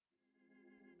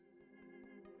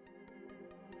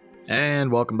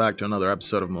And welcome back to another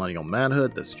episode of Millennial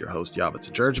Manhood. This is your host, Yavica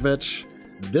Jurjevic.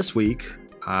 This week,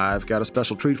 I've got a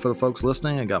special treat for the folks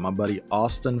listening. I got my buddy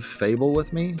Austin Fable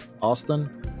with me. Austin,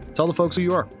 tell the folks who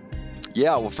you are.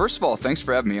 Yeah, well, first of all, thanks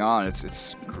for having me on.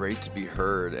 It's great to be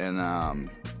heard. And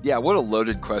yeah, what a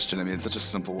loaded question. I mean, it's such a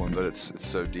simple one, but it's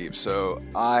so deep. So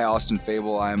I, Austin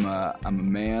Fable, I'm a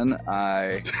man.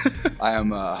 I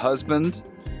am a husband.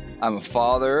 I'm a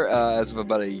father as of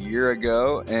about a year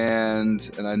ago, and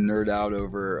I nerd out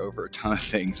over a ton of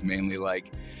things, mainly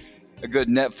like a good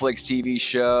Netflix TV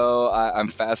show. I'm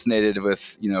fascinated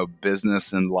with,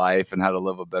 business and life and how to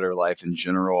live a better life in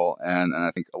general. And I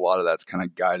think a lot of that's kind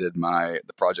of guided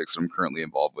the projects that I'm currently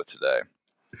involved with today.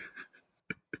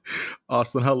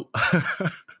 Austin,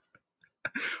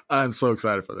 I'm so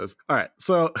excited for this. All right.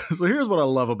 So here's what I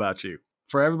love about you.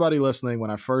 For everybody listening,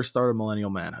 when I first started Millennial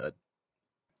Manhood,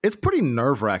 it's pretty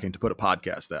nerve-wracking to put a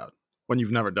podcast out when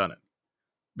you've never done it.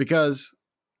 Because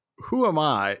who am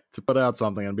I to put out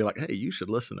something and be like, hey, you should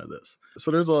listen to this?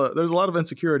 So there's a lot of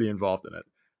insecurity involved in it.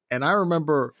 And I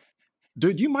remember,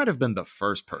 dude, you might have been the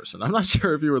first person. I'm not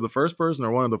sure if you were the first person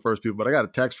or one of the first people, but I got a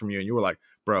text from you and you were like,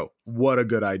 bro, what a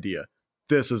good idea.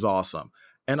 This is awesome.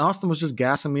 And Austin was just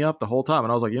gassing me up the whole time.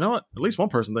 And I was like, you know what? At least one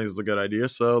person thinks it's a good idea.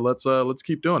 So let's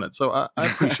keep doing it. So I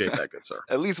appreciate that, good sir.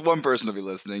 At least one person will be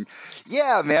listening.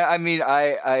 Yeah, man. I mean,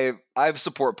 I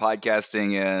support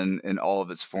podcasting in all of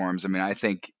its forms. I mean, I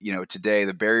think, today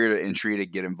the barrier to entry to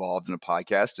get involved in a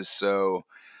podcast is so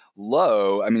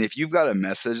low. I mean, if you've got a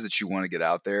message that you want to get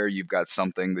out there, you've got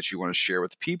something that you want to share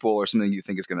with people or something you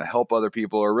think is going to help other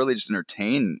people or really just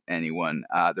entertain anyone,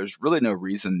 there's really no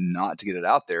reason not to get it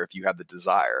out there if you have the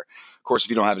desire. Of course, if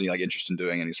you don't have any interest in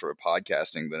doing any sort of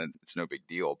podcasting, then it's no big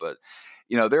deal. But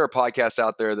there are podcasts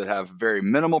out there that have very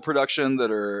minimal production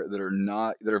that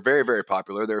are very, very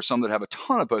popular. There are some that have a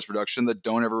ton of post-production that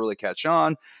don't ever really catch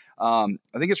on. I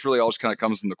think it's really all just kind of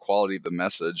comes from the quality of the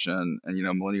message and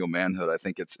millennial manhood. I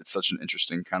think it's such an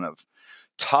interesting kind of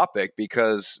topic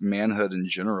because manhood in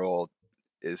general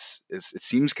is it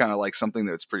seems kind of like something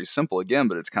that's pretty simple again,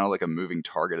 but it's kind of like a moving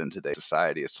target in today's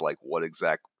society as to what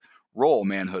exact role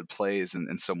manhood plays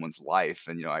in someone's life.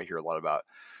 And, I hear a lot about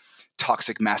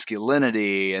toxic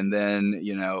masculinity and then,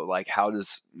 how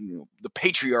does the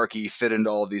patriarchy fit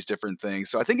into all of these different things.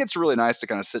 So I think it's really nice to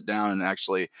kind of sit down and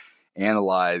actually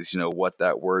analyze, what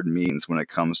that word means when it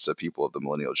comes to people of the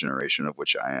millennial generation, of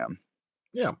which I am.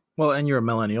 Yeah. Well, and you're a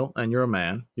millennial and you're a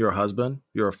man, you're a husband,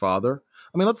 you're a father.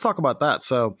 I mean, let's talk about that.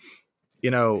 So,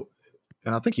 and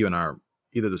I think you and I are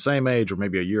either the same age or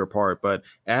maybe a year apart, but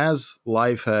as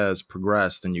life has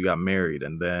progressed and you got married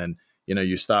and then,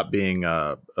 you stopped being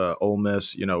Ole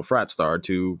Miss, frat star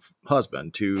to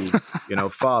husband to,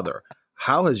 father.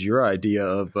 How has your idea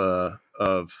of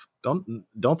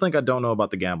don't think I don't know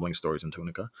about the gambling stories in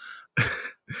Tunica.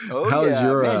 Oh,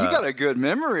 man, you got a good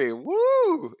memory.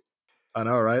 Woo! I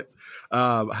know, right?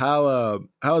 How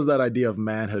has that idea of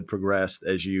manhood progressed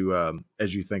as you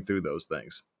think through those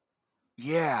things?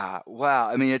 Yeah, wow.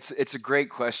 I mean, it's a great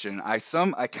question. I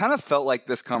kind of felt like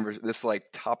this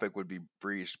topic would be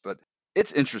breached, but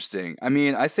it's interesting. I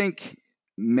mean, I think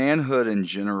manhood in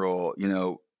general,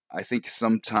 I think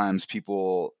sometimes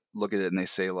people look at it and they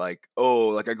say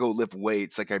oh, I go lift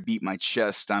weights, I beat my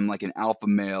chest, I'm like an alpha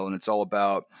male, and it's all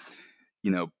about,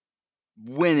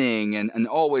 winning and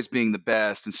always being the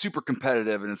best and super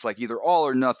competitive. And it's either all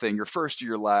or nothing, you're first or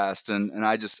you're last. And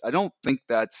I don't think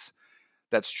that's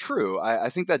true. I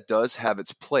think that does have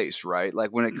its place, right?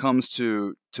 When it comes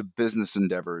to business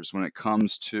endeavors, when it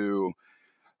comes to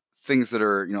things that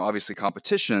are, obviously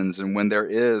competitions, and when there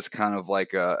is kind of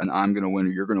an I'm going to win or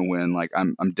you're going to win,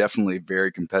 I'm definitely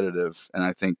very competitive. And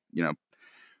I think,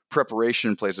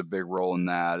 preparation plays a big role in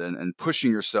that and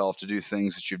pushing yourself to do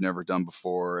things that you've never done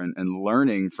before and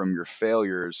learning from your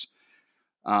failures.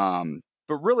 But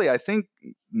really, I think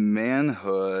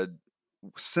manhood,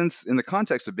 since in the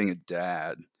context of being a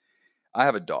dad, I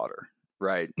have a daughter,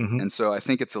 right? Mm-hmm. And so I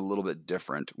think it's a little bit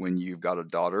different when you've got a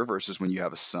daughter versus when you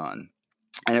have a son.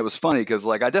 And it was funny because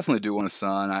I definitely do want a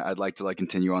son. I'd like to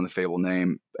continue on the Fable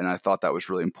name. And I thought that was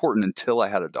really important until I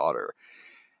had a daughter.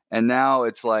 And now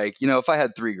it's if I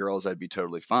had 3 girls, I'd be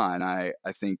totally fine. I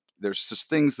think there's just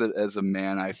things that as a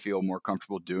man, I feel more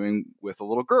comfortable doing with a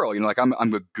little girl. I'm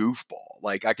a goofball.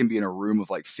 I can be in a room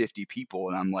of 50 people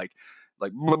and I'm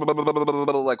blah, blah, blah, blah, blah,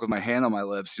 blah, with my hand on my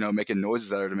lips, making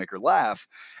noises at her to make her laugh.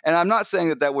 And I'm not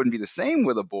saying that wouldn't be the same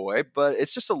with a boy, but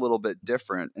it's just a little bit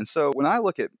different. And so when I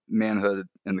look at manhood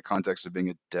in the context of being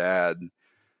a dad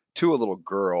to a little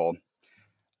girl,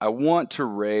 I want to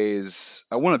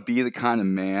be the kind of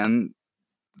man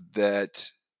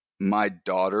that my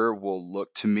daughter will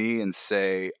look to me and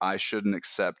say, I shouldn't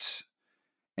accept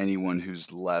anyone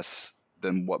who's less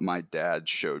than what my dad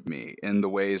showed me in the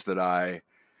ways that I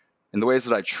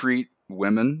treat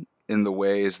women, in the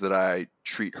ways that I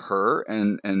treat her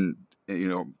and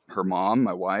her mom,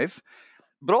 my wife,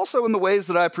 but also in the ways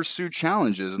that I pursue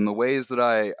challenges and the ways that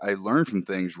I learn from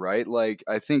things, right? Like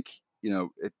I think,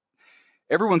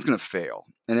 everyone's going to fail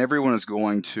and everyone is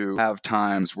going to have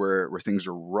times where things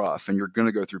are rough, and you're going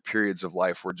to go through periods of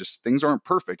life where just things aren't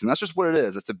perfect. And that's just what it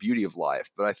is. That's the beauty of life.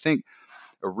 But I think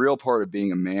a real part of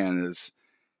being a man is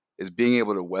being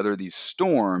able to weather these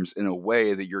storms in a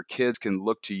way that your kids can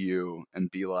look to you and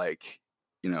be like,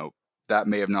 that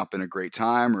may have not been a great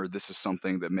time, or this is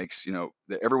something that makes,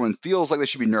 that everyone feels like they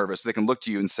should be nervous, but they can look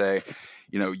to you and say,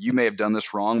 you may have done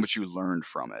this wrong, but you learned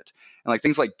from it. And like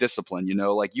things like discipline,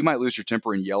 like you might lose your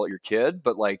temper and yell at your kid,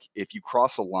 but like if you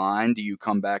cross a line, do you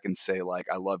come back and say like,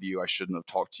 I love you, I shouldn't have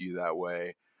talked to you that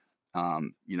way?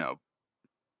 And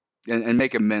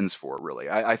make amends for it, really.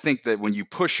 I think that when you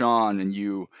push on and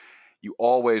you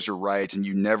always are right and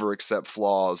you never accept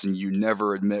flaws and you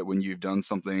never admit when you've done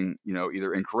something,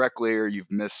 either incorrectly or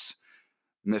you've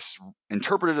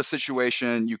misinterpreted a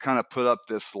situation, you kind of put up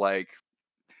this like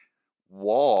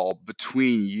wall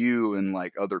between you and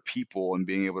like other people and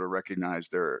being able to recognize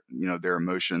their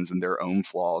emotions and their own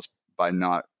flaws by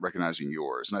not recognizing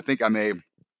yours. And I think I may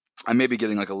be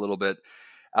getting like a little bit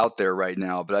out there right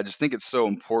now, but I just think it's so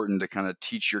important to kind of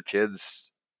teach your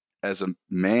kids as a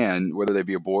man, whether they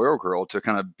be a boy or a girl, to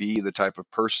kind of be the type of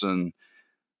person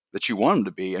that you want them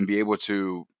to be and be able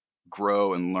to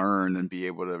grow and learn and be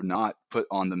able to not put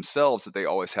on themselves that they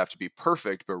always have to be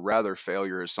perfect, but rather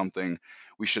failure is something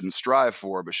we shouldn't strive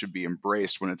for, but should be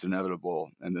embraced when it's inevitable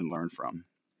and then learn from.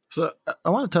 So I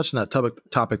want to touch on that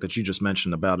topic that you just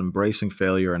mentioned about embracing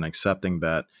failure and accepting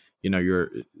that, you're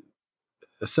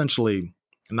essentially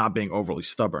not being overly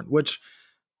stubborn, which,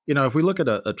 if we look at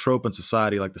a trope in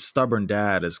society, like the stubborn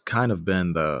dad has kind of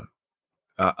been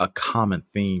a common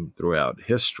theme throughout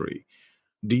history.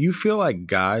 Do you feel like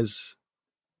guys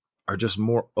are just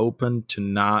more open to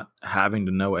not having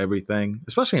to know everything,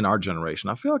 especially in our generation?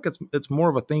 I feel like it's more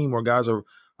of a theme where guys are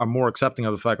more accepting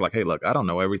of the fact, like, hey, look, I don't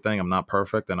know everything. I'm not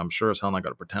perfect, and I'm sure as hell not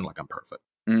going to pretend like I'm perfect.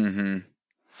 Mm-hmm.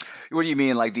 What do you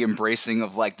mean, like the embracing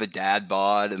of like the dad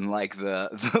bod and like the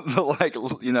like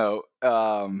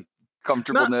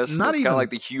comfortableness Not with kind even of like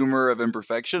the humor of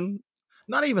imperfection?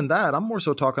 Not even that. I'm more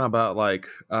so talking about like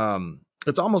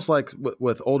it's almost like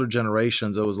with older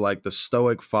generations, it was like the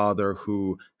stoic father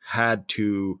who had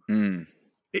to.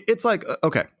 It's like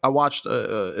okay, I watched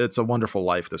It's a Wonderful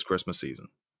Life this Christmas season.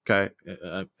 Okay,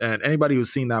 and anybody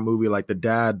who's seen that movie, like the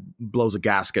dad blows a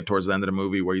gasket towards the end of the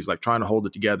movie where he's like trying to hold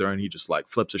it together and he just like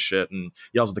flips his shit and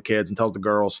yells at the kids and tells the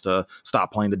girls to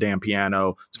stop playing the damn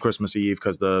piano. It's Christmas Eve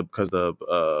because the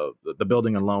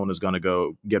building and loan is going to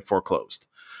go get foreclosed.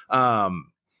 And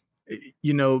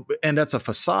that's a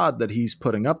facade that he's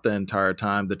putting up the entire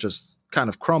time that just kind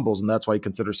of crumbles, and that's why he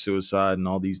considers suicide and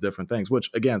all these different things,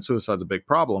 which again, suicide's a big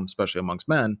problem, especially amongst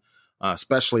men,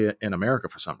 especially in America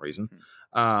for some reason.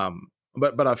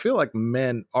 But I feel like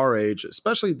men our age,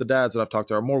 especially the dads that I've talked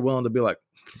to, are more willing to be like,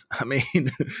 I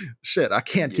mean, shit, I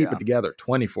can't keep it together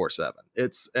 24/7.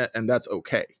 And that's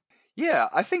okay. Yeah,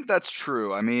 I think that's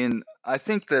true. I mean, I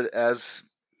think that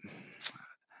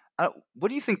what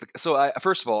do you think?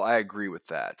 First of all, I agree with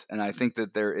that. And I think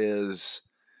that there's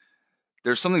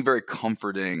something very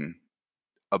comforting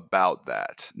about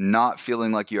that, not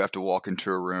feeling like you have to walk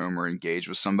into a room or engage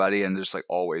with somebody and just like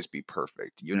always be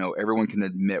perfect. Everyone can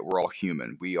admit we're all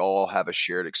human. We all have a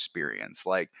shared experience.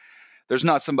 Like there's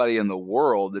not somebody in the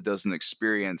world that doesn't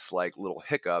experience like little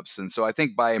hiccups. And so I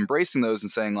think by embracing those and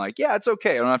saying like, yeah, it's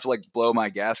okay. I don't have to like blow my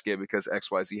gasket because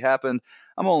XYZ happened.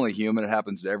 I'm only human. It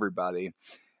happens to everybody.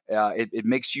 It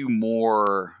makes you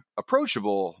more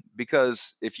approachable,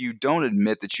 because if you don't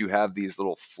admit that you have these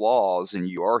little flaws and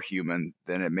you are human,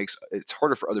 then it's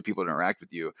harder for other people to interact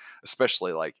with you,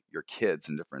 especially like your kids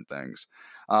and different things.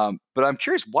 But I'm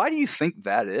curious, why do you think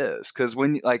that is? Because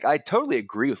I totally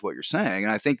agree with what you're saying,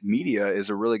 and I think media is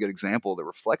a really good example that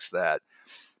reflects that.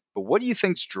 But what do you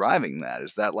think's driving that?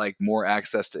 Is that like more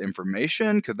access to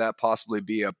information? Could that possibly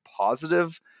be a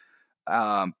positive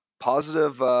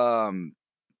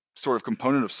sort of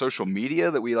component of social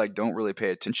media that we like don't really pay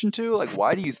attention to? Like,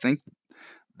 why do you think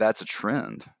that's a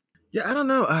trend? Yeah, I don't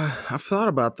know. I've thought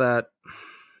about that.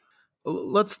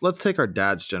 Let's take our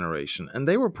dad's generation, and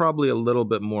they were probably a little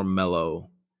bit more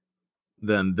mellow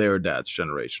than their dad's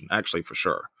generation, actually, for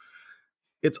sure.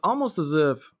 It's almost as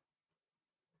if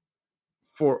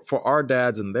for our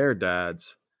dads and their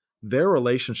dads, their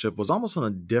relationship was almost on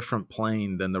a different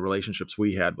plane than the relationships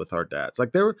we had with our dads.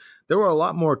 Like there were a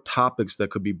lot more topics that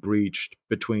could be breached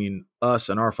between us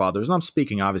and our fathers. And I'm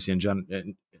speaking obviously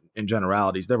in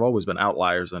generalities. There've always been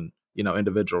outliers and,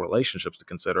 individual relationships to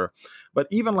consider. But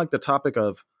even like the topic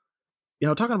of,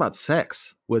 talking about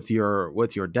sex with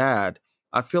your dad,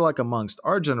 I feel like amongst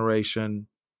our generation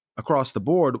across the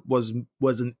board was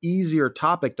an easier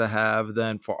topic to have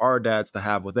than for our dads to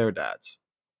have with their dads.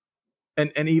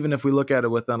 And even if we look at it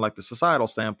within like the societal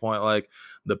standpoint, like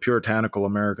the puritanical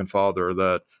American father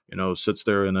that sits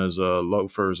there in his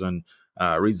loafers and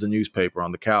reads the newspaper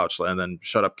on the couch and then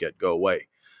shut up, kid, go away.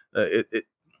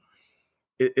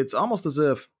 It's almost as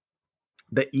if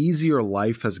the easier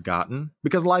life has gotten,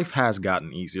 because life has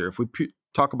gotten easier. If we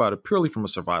talk about it purely from a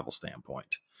survival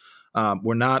standpoint,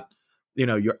 we're not,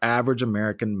 your average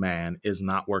American man is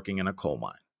not working in a coal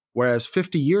mine. Whereas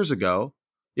 50 years ago,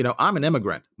 I'm an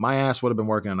immigrant. My ass would have been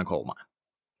working in a coal mine,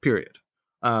 period.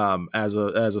 As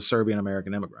a Serbian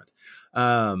American immigrant.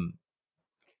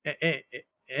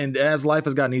 And as life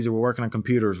has gotten easier, we're working on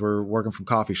computers, we're working from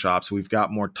coffee shops, we've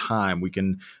got more time, we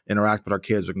can interact with our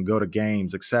kids, we can go to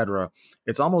games, etc.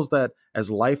 It's almost that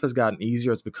as life has gotten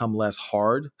easier, it's become less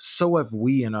hard. So have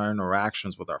we in our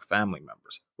interactions with our family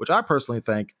members, which I personally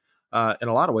think, in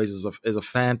a lot of ways, is a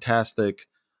fantastic,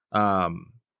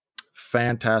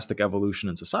 fantastic evolution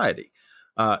in society.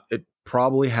 It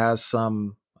probably has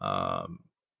some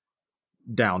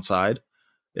downside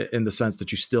in the sense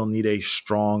that you still need a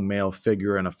strong male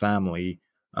figure in a family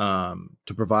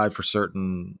to provide for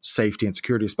certain safety and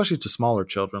security, especially to smaller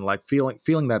children, like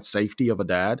feeling that safety of a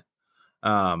dad.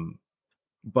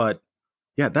 But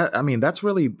yeah, that's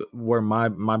really where my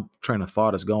train of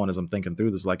thought is going as I'm thinking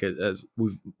through this. Like as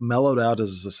we've mellowed out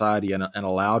as a society and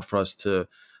allowed for us to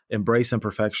embrace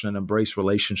imperfection and embrace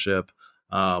relationship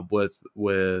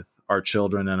with our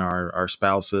children and our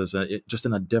spouses, just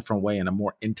in a different way, in a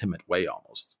more intimate way,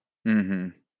 almost. Mm-hmm.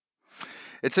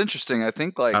 It's interesting. I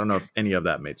think I don't know if any of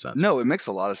that made sense. No, it makes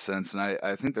a lot of sense. And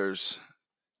I think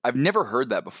I've never heard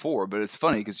that before, but it's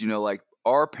funny because,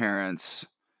 our parents,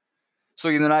 so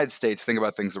in the United States, think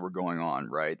about things that were going on,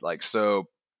 right? So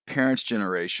parents'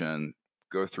 generation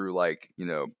go through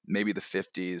maybe the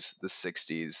 50s, the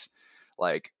 60s,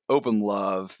 open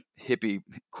love, hippie,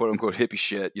 quote unquote, hippie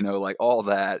shit, all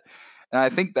that. And I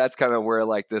think that's kind of where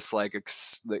this,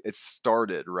 it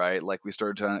started, right? We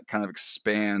started to kind of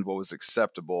expand what was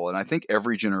acceptable. And I think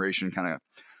every generation kind of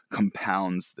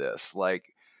compounds this.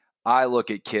 I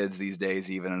look at kids these days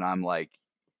even, and I'm like,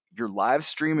 you're live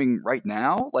streaming right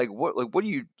now? What do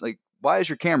you, why is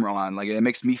your camera on? It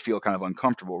makes me feel kind of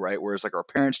uncomfortable, right? Whereas our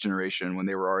parents' generation, when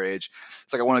they were our age,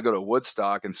 it's I want to go to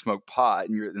Woodstock and smoke pot.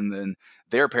 And then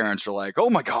their parents are like, oh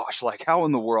my gosh, how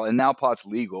in the world? And now pot's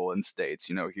legal in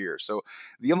states, here. So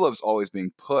the envelope's always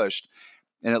being pushed.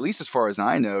 And at least as far as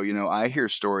I know, I hear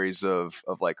stories of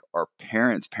our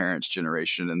parents'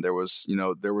 generation, and there was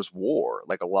war.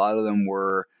 A lot of them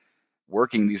were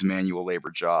working these manual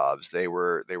labor jobs. They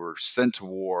were sent to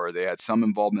war. They had some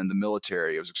involvement in the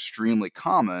military. It was extremely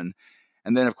common.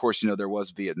 And then, of course, there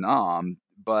was Vietnam.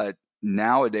 But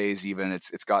nowadays, even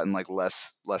it's gotten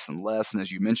less and less. And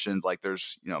as you mentioned,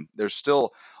 there's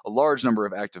still a large number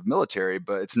of active military,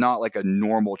 but it's not a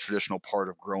normal traditional part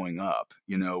of growing up.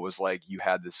 It was you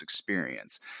had this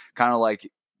experience, kind of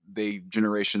like the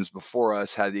generations before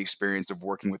us had the experience of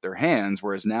working with their hands.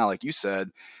 Whereas now, like you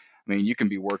said, you can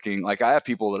be working, I have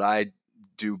people that I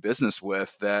do business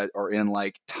with that are in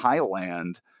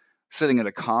Thailand sitting at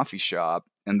a coffee shop,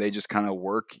 and they just kind of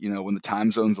work, when the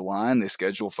time zones align, they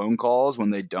schedule phone calls.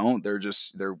 When they don't, they're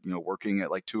working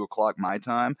at 2:00 my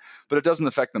time, but it doesn't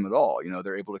affect them at all.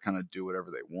 They're able to kind of do whatever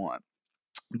they want.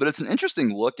 But it's an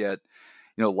interesting look at,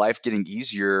 life getting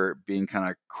easier being kind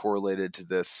of correlated to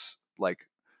this,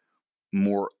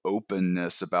 more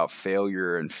openness about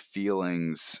failure and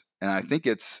feelings. And I think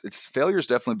it's failure's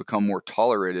definitely become more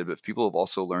tolerated, but people have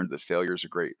also learned that failure is a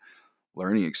great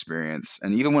learning experience.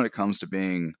 And even when it comes to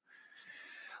being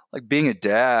a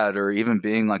dad, or even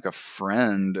being a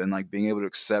friend, and being able to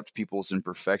accept people's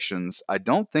imperfections, I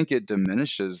don't think it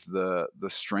diminishes the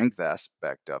strength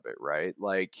aspect of it, right?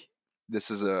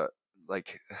 This is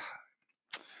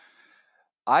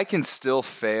I can still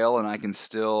fail, and I can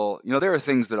still, there are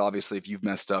things that obviously if you've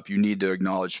messed up, you need to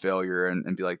acknowledge failure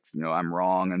and be I'm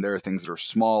wrong. And there are things that are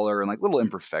smaller and little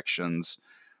imperfections.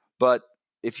 But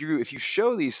if you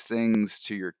show these things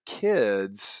to your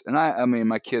kids, and I mean,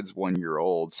 my kid's 1 year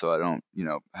old, so I don't,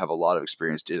 have a lot of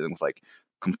experience dealing with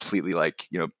completely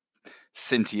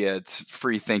sentient,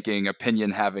 free thinking, opinion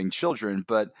having children.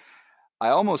 But I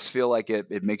almost feel like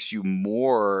it makes you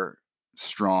more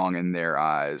strong in their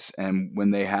eyes. And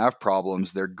when they have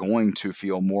problems, they're going to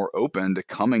feel more open to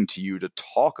coming to you to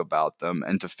talk about them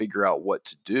and to figure out what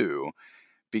to do,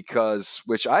 because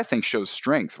which I think shows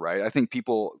strength, right? I think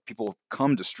people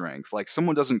come to strength. Like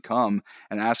someone doesn't come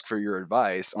and ask for your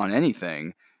advice on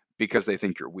anything because they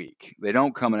think you're weak. They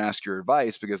don't come and ask your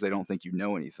advice because they don't think you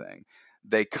know anything.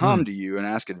 They come to you and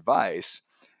ask advice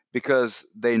because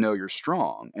they know you're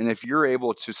strong. And if you're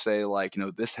able to say like,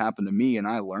 this happened to me and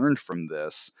I learned from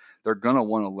this, they're going to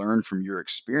want to learn from your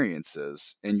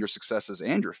experiences and your successes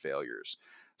and your failures.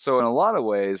 So in a lot of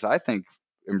ways, I think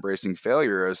embracing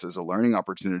failure as a learning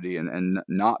opportunity and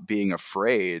not being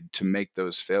afraid to make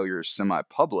those failures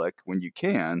semi-public when you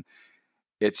can,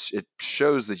 it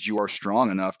shows that you are strong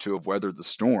enough to have weathered the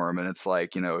storm. And it's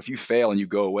like, if you fail and you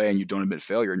go away and you don't admit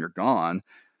failure and you're gone,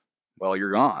 well,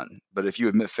 you're gone. But if you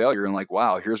admit failure and like,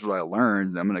 wow, here's what I learned,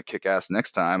 and I'm going to kick ass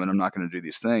next time, and I'm not going to do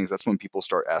these things, that's when people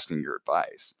start asking your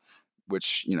advice,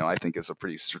 which, I think is a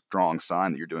pretty strong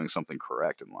sign that you're doing something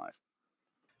correct in life.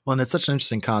 Well, and it's such an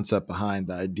interesting concept behind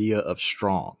the idea of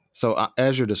strong. So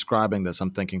as you're describing this, I'm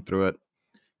thinking through it,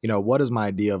 what is my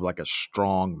idea of like a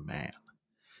strong man?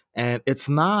 And it's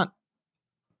not,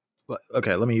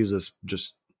 okay, let me use this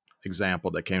just example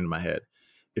that came to my head.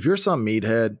 If you're some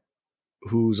meathead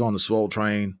who's on the swole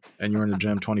train and you're in the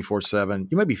gym 24/7,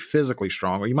 you might be physically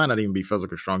strong, or you might not even be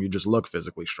physically strong. You just look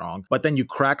physically strong, but then you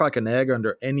crack like an egg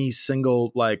under any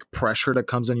single like pressure that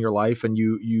comes in your life, and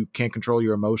you can't control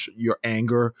your emotion, your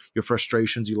anger, your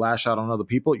frustrations. You lash out on other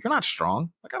people. You're not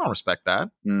strong. Like, I don't respect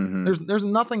that. Mm-hmm. There's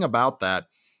nothing about that.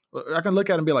 I can look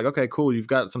at it and be like, okay, cool. You've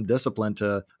got some discipline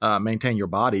to maintain your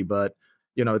body, but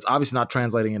it's obviously not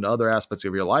translating into other aspects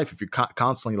of your life if you're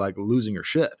constantly like losing your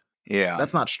shit. Yeah.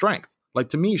 That's not strength. Like,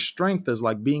 to me, strength is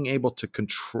like being able to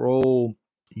control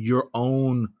your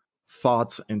own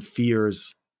thoughts and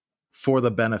fears for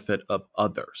the benefit of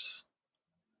others.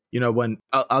 When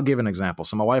I'll give an example.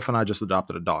 So my wife and I just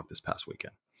adopted a dog this past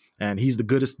weekend, and he's the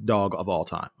goodest dog of all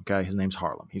time. Okay. His name's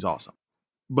Harlem. He's awesome.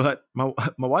 But my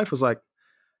wife was like,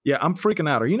 yeah, I'm freaking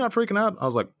out. Are you not freaking out? I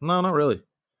was like, no, not really.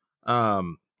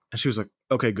 And she was like,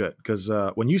 okay, good. Because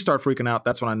when you start freaking out,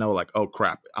 that's when I know like, oh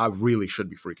crap, I really should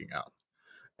be freaking out.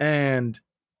 And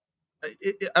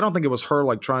I don't think it was her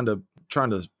like trying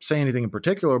to say anything in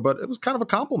particular, but it was kind of a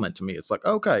compliment to me. It's like,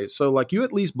 okay, so like you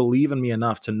at least believe in me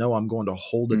enough to know I'm going to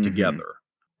hold it together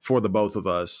for the both of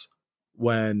us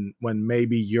when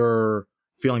maybe you're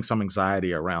feeling some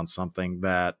anxiety around something,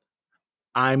 that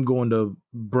I'm going to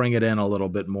bring it in a little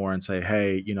bit more and say,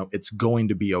 hey, it's going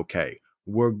to be okay.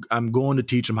 I'm going to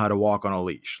teach him how to walk on a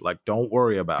leash. Like, don't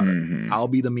worry about it. I'll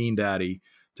be the mean daddy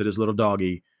to this little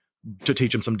doggy to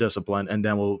teach him some discipline, and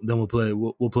then we'll play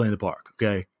in the park.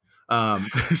 Okay.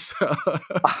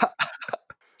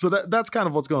 So that's kind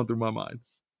of what's going through my mind.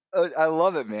 I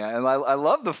love it, man. And I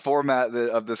love the format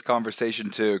of this conversation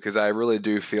too, because I really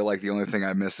do feel like the only thing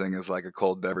I'm missing is like a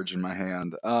cold beverage in my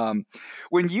hand.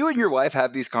 When you and your wife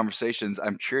have these conversations,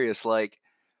 I'm curious, like,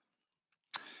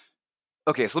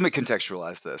 okay, so let me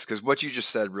contextualize this, because what you just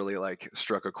said really like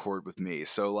struck a chord with me.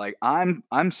 So like I'm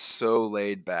so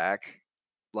laid back,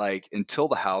 like until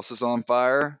the house is on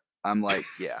fire, I'm like,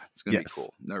 yeah, it's gonna be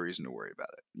cool. No reason to worry about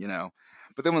it,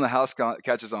 But then when the house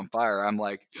catches on fire, I'm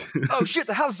like, oh shit,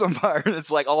 the house is on fire. And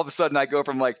it's like all of a sudden I go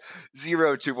from like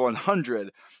 0 to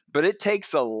 100. But it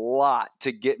takes a lot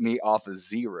to get me off of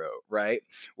 0, right?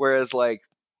 Whereas like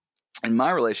in my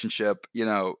relationship,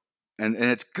 and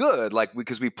it's good, like,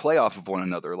 because we play off of one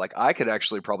another. Like I could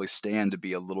actually probably stand to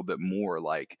be a little bit more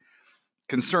like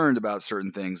concerned about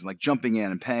certain things and like jumping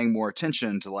in and paying more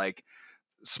attention to like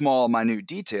small, minute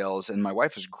details. And my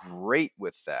wife is great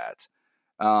with that.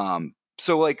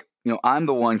 So like, I'm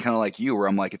the one kind of like you where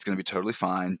I'm like, it's going to be totally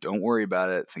fine. Don't worry about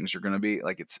it. Things are going to be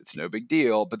like, it's no big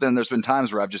deal. But then there's been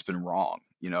times where I've just been wrong,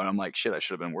 and I'm like, shit, I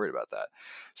should have been worried about that.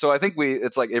 So I think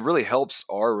it's like, it really helps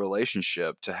our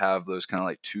relationship to have those kind of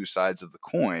like two sides of the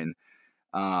coin.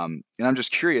 And I'm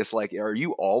just curious, like, are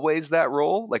you always that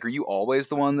role? Like, are you always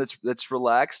the one that's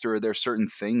relaxed, or are there certain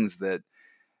things that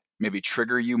maybe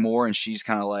trigger you more and she's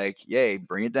kind of like, yay,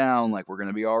 bring it down, like we're going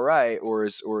to be all right? Or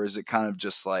is it kind of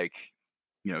just like,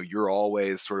 you're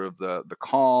always sort of the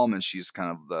calm and she's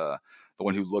kind of the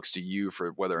one who looks to you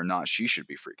for whether or not she should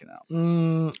be freaking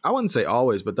out? I wouldn't say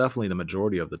always, but definitely the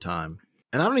majority of the time.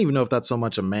 And I don't even know if that's so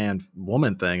much a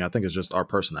man-woman thing. I think it's just our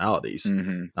personalities.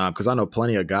 Because I know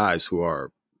plenty of guys who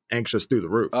are anxious through the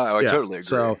roof. Oh, I totally agree.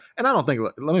 So, and I don't think,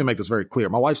 let me make this very clear.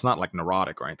 My wife's not like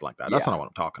neurotic or anything like that. That's not what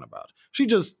I'm talking about. She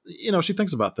just, she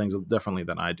thinks about things differently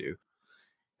than I do.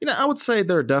 I would say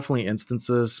there are definitely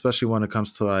instances, especially when it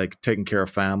comes to like taking care of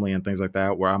family and things like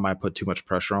that, where I might put too much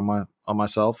pressure on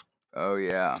myself. Oh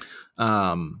yeah.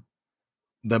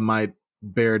 That might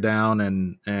bear down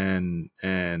and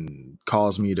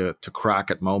cause me to crack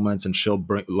at moments, and she'll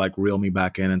reel me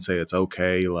back in and say it's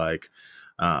okay, like,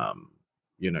 um,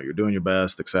 you're doing your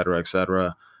best, et cetera, et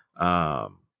cetera. But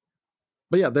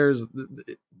yeah, there's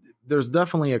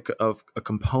definitely a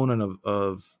component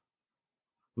of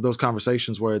those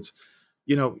conversations where it's,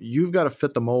 you've got to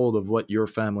fit the mold of what your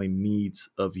family needs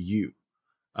of you.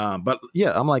 But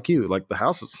yeah, I'm like you. Like, the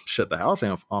house is shit. The house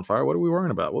ain't on fire. What are we worrying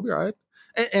about? We'll be all right.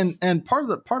 And part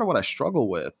of what I struggle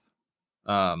with,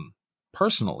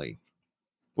 personally,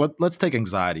 let's take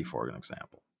anxiety for an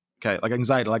example. Okay, like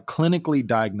anxiety, like clinically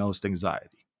diagnosed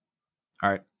anxiety.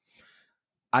 All right,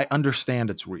 I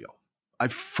understand it's real. I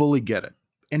fully get it.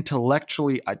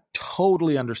 Intellectually, I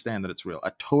totally understand that it's real.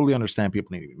 I totally understand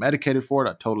people need to be medicated for it.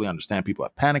 I totally understand people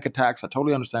have panic attacks. I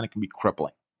totally understand it can be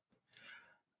crippling.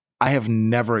 I have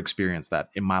never experienced that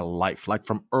in my life, like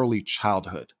from early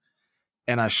childhood.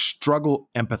 And I struggle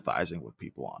empathizing with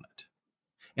people on it.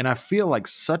 And I feel like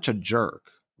such a jerk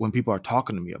when people are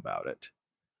talking to me about it.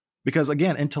 Because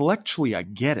again, intellectually, I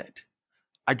get it.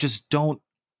 I don't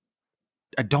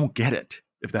get it,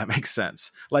 if that makes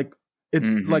sense. Like, like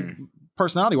Mm-hmm.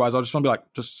 personality wise, I just want to be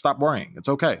like, just stop worrying. It's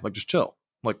okay. Like, just chill.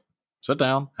 Like, sit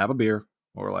down, have a beer,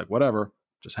 or like whatever,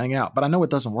 just hang out. But I know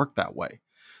it doesn't work that way.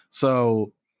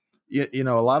 So, a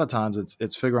lot of times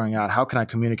it's figuring out how can I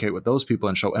communicate with those people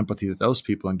and show empathy to those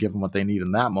people and give them what they need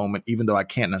in that moment, even though I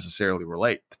can't necessarily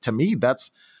relate. To me,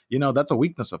 that's a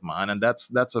weakness of mine, and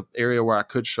that's an area where I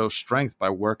could show strength by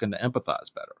working to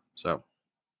empathize better. So,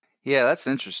 Yeah, that's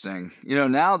interesting.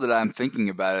 Now that I'm thinking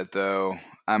about it, though,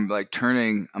 I'm like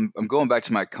I'm going back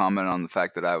to my comment on the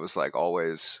fact that I was like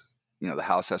always, the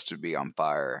house has to be on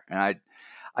fire. And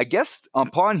I guess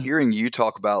upon hearing you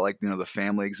talk about like, the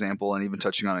family example and even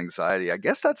touching on anxiety, I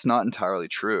guess that's not entirely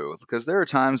true, because there are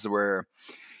times where,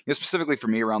 specifically for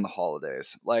me around the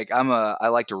holidays, like I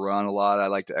like to run a lot. I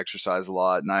like to exercise a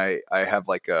lot. And I have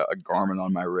like a Garmin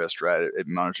on my wrist, right? It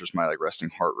monitors my like resting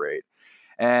heart rate.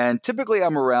 And typically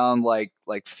I'm around like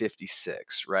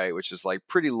 56, right? Which is like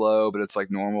pretty low, but it's like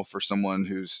normal for someone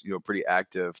who's, pretty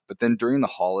active. But then during the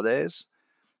holidays,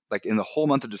 like in the whole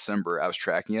month of December, I was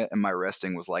tracking it and my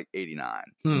resting was like 89.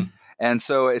 hmm. And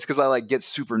so it's because I like get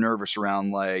super nervous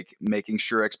around like making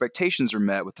sure expectations are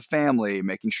met with the family,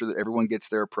 making sure that everyone gets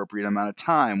their appropriate amount of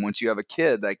time. Once you have a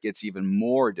kid, that gets even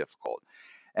more difficult.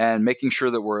 And making sure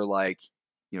that we're like,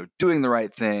 doing the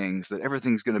right things, that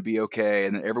everything's going to be okay,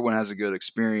 and that everyone has a good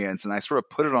experience. And I sort of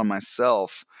put it on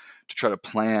myself to try to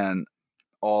plan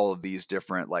all of these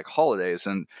different like holidays.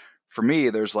 And for me,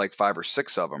 there's like 5 or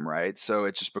 6 of them, right? So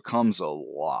it just becomes a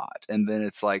lot. And then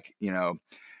it's like,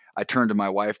 I turn to my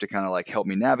wife to kind of like help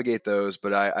me navigate those,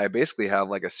 but I basically have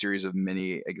like a series of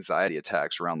mini anxiety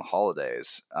attacks around the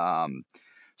holidays.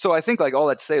 So I think like all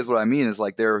that to say is what I mean is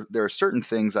like there are certain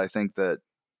things I think that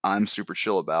I'm super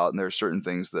chill about, and there are certain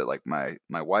things that like my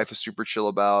wife is super chill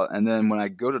about. And then when I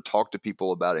go to talk to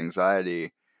people about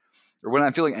anxiety, or when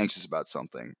I'm feeling anxious about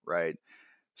something, right?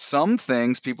 Some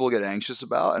things people get anxious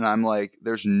about, and I'm like,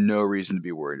 there's no reason to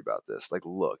be worried about this. Like,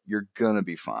 look, you're gonna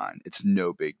be fine. It's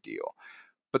no big deal.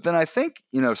 But then I think,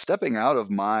 stepping out of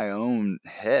my own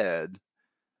head,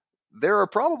 there are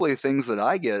probably things that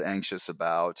I get anxious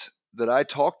about that I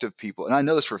talk to people, and I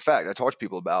know this for a fact, I talk to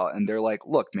people about, and they're like,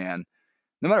 look, man,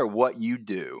 no matter what you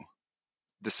do,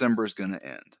 December is going to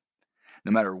end.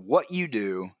 No matter what you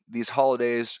do, these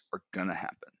holidays are going to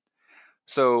happen.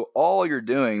 So all you're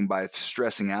doing by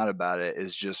stressing out about it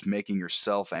is just making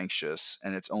yourself anxious,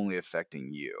 and it's only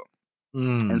affecting you.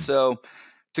 And Mm. so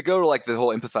to go to like the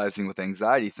whole empathizing with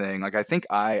anxiety thing, like I think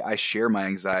I share my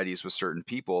anxieties with certain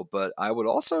people, but I would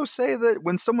also say that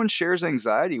when someone shares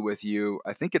anxiety with you,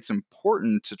 I think it's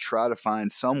important to try to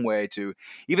find some way to,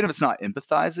 even if it's not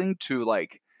empathizing, to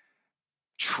like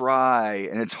try,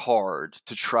 and it's hard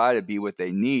to try to be what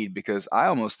they need, because I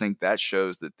almost think that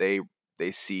shows that they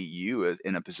see you as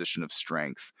in a position of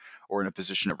strength or in a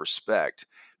position of respect.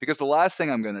 Because the last thing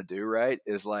I'm going to do, right,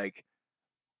 is like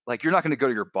you're not going to go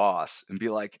to your boss and be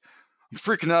like, I'm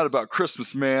freaking out about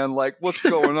Christmas, man. Like, what's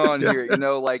going on Yeah. here?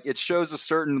 Like it shows a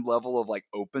certain level of like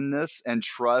openness and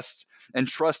trust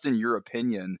in your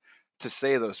opinion to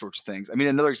say those sorts of things. I mean,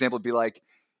 another example would be like,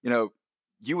 you know,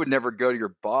 you would never go to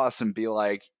your boss and be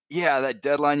like, yeah, that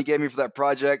deadline you gave me for that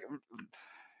project,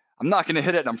 I'm not going to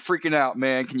hit it and I'm freaking out,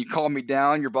 man. Can you calm me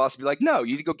down? Your boss would be like, no,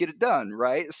 you need to go get it done.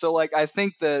 Right. So like, I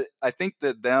think that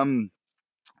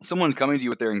someone coming to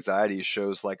you with their anxiety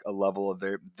shows like a level of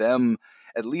them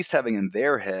at least having in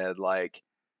their head like,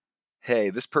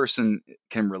 hey, this person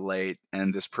can relate,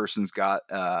 and this person's got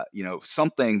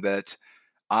something that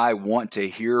I want to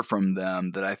hear from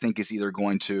them that I think is they're either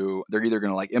going to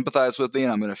like empathize with me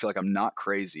and I'm going to feel like I'm not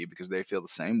crazy because they feel the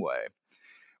same way.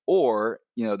 Or,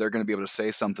 they're going to be able to say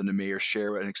something to me or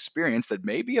share an experience that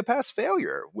may be a past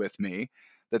failure with me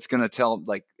that's going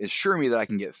to assure me that I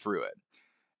can get through it.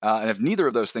 And if neither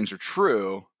of those things are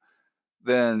true,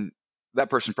 then that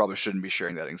person probably shouldn't be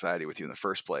sharing that anxiety with you in the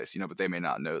first place, but they may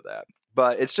not know that.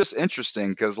 But it's just interesting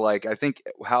because, I think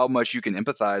how much you can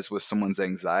empathize with someone's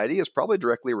anxiety is probably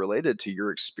directly related to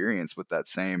your experience with that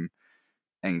same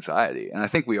anxiety. And I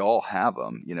think we all have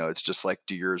them. It's just like,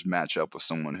 do yours match up with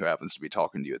someone who happens to be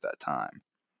talking to you at that time?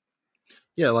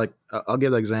 Yeah, I'll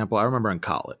give an example. I remember in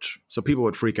college, so people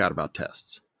would freak out about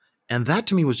tests. And that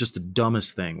to me was just the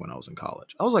dumbest thing when I was in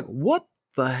college. I was like, what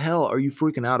the hell are you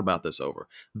freaking out about this over?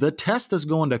 The test is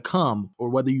going to come, or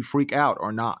whether you freak out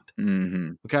or not.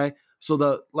 Mm-hmm. Okay?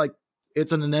 So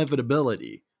it's an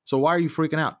inevitability. So why are you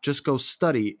freaking out? Just go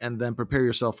study and then prepare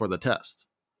yourself for the test.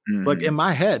 Mm-hmm. In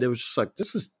my head, it was just like,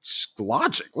 this is just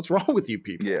logic. What's wrong with you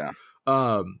people? Yeah.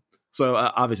 So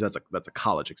obviously that's a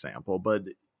college example, but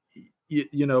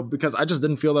because I just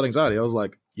didn't feel that anxiety. I was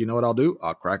like, you know what I'll do?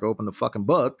 I'll crack open the fucking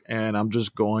book and I'm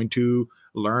just going to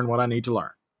learn what I need to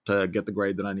learn to get the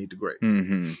grade that I need to grade.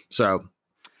 Mm-hmm. So,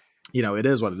 it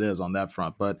is what it is on that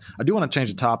front. But I do want to change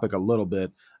the topic a little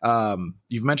bit.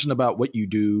 You've mentioned about what you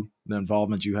do, the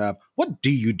involvement you have. What do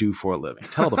you do for a living?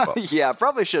 Tell the folks. Yeah, I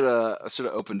probably should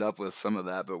have opened up with some of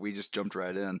that, but we just jumped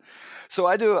right in. So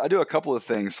I do a couple of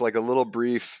things, like a little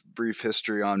brief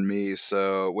history on me.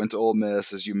 So went to Ole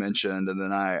Miss, as you mentioned, and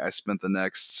then I spent the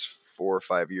next 4 or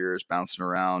 5 years bouncing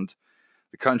around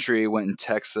the country. Went in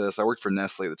Texas. I worked for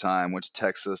Nestle at the time. Went to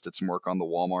Texas, did some work on the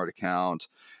Walmart account.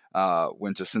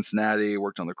 Went to Cincinnati,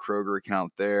 worked on the Kroger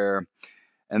account there.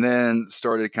 And then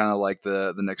started kind of like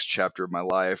the next chapter of my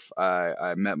life.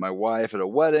 I met my wife at a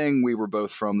wedding. We were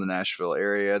both from the Nashville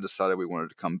area, decided we wanted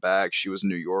to come back. She was in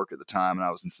New York at the time and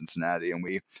I was in Cincinnati. And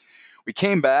we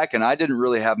came back and I didn't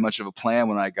really have much of a plan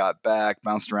when I got back,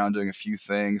 bounced around doing a few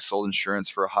things, sold insurance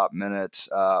for a hot minute.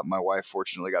 My wife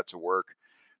fortunately got to work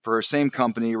for her same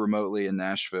company remotely in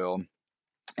Nashville.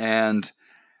 And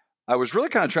I was really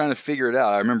kind of trying to figure it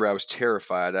out. I remember I was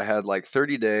terrified. I had like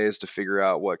 30 days to figure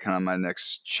out what kind of my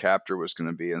next chapter was going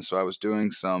to be. And so I was doing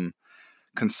some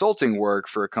consulting work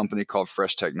for a company called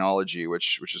Fresh Technology,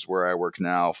 which is where I work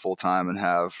now full time and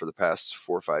have for the past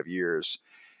 4 or 5 years.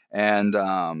 And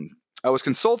I was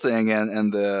consulting,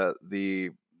 and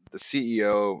the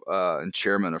CEO and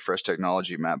chairman of Fresh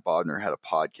Technology, Matt Bodner, had a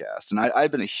podcast. And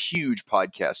I'd been a huge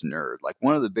podcast nerd. Like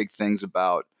one of the big things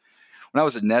about when I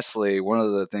was at Nestle, one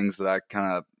of the things that I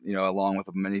kind of, along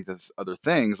with many other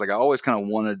things, like I always kind of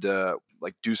wanted to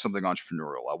like do something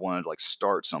entrepreneurial. I wanted to like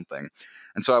start something.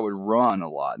 And so I would run a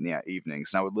lot in the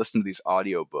evenings and I would listen to these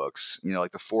audiobooks,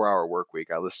 like the 4-Hour Work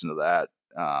Week. I listened to that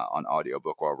on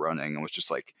audiobook while running and was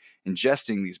just like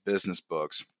ingesting these business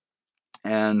books.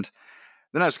 And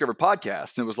then I discovered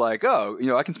podcasts and it was like, oh,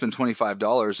 I can spend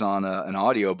 $25 on an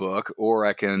audiobook or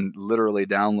I can literally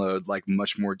download like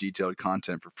much more detailed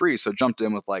content for free. So I jumped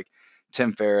in with like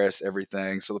Tim Ferriss,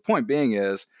 everything. So the point being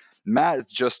is Matt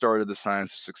just started The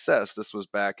Science of Success. This was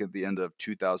back at the end of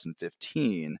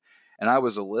 2015 and I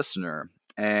was a listener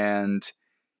and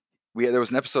there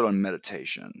was an episode on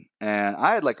meditation and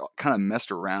I had like kind of messed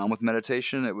around with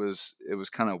meditation. It was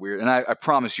kind of weird. And I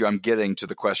promise you, I'm getting to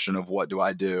the question of what do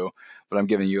I do, but I'm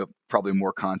giving you probably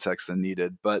more context than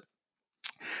needed. But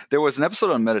there was an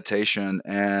episode on meditation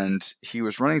and he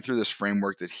was running through this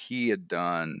framework that he had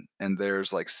done. And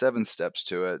there's like 7 steps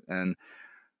to it. And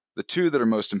the 2 that are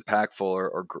most impactful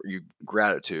are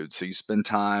gratitude. So you spend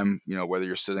time, whether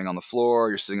you're sitting on the floor,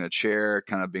 you're sitting in a chair,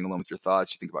 kind of being alone with your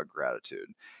thoughts, you think about gratitude.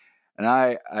 And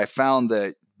I found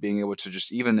that being able to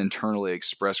just even internally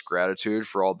express gratitude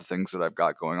for all the things that I've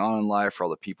got going on in life, for all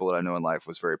the people that I know in life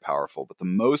was very powerful. But the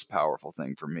most powerful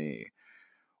thing for me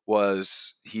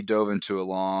was he dove into a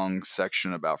long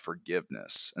section about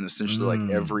forgiveness and essentially like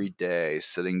every day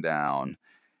sitting down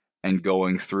and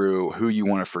going through who you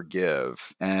want to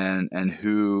forgive and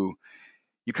who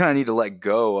you kind of need to let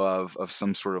go of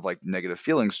some sort of like negative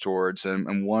feelings towards. And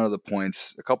a couple of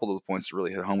the points that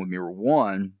really hit home with me were,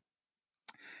 one,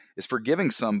 is forgiving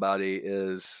somebody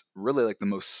is really like the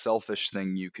most selfish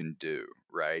thing you can do,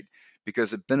 right?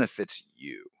 Because it benefits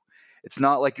you. It's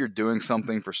not like you're doing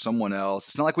something for someone else.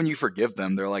 It's not like when you forgive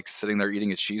them, they're like sitting there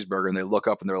eating a cheeseburger and they look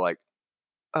up and they're like,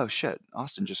 oh shit,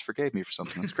 Austin just forgave me for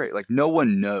something. That's great. Like no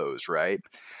one knows, right?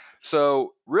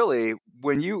 So really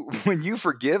when you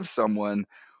forgive someone,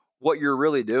 what you're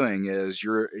really doing is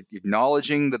you're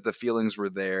acknowledging that the feelings were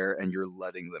there and you're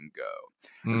letting them go.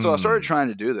 And so I started trying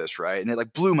to do this, right? And it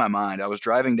like blew my mind. I was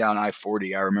driving down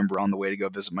I-40. I remember on the way to go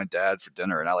visit my dad for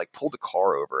dinner, and I like pulled the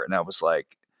car over, and I was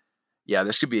like, yeah,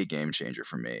 this could be a game changer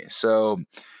for me. So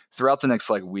throughout the next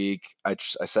like week, I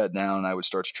sat down and I would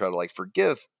start to try to like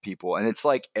forgive people. And it's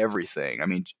like everything. I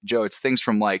mean, Joe, it's things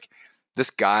from like this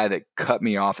guy that cut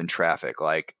me off in traffic.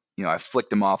 Like, you know, I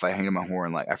flicked him off. I hanged him my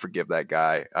horn. Like, I forgive that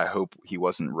guy. I hope he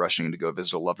wasn't rushing to go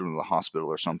visit a loved one in the hospital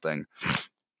or something.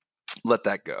 Let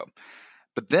that go.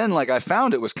 But then, like, I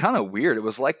found it was kind of weird. It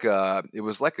was like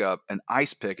an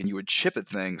ice pick, and you would chip at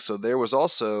things. So there was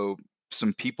also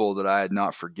some people that I had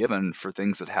not forgiven for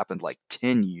things that happened like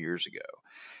 10 years ago.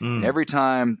 And every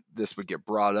time this would get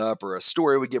brought up, or a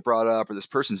story would get brought up, or this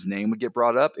person's name would get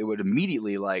brought up, it would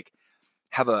immediately like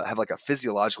have like a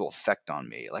physiological effect on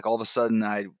me. Like all of a sudden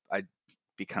I'd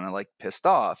be kind of like pissed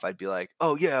off. I'd be like,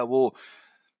 oh yeah, well,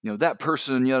 you know, that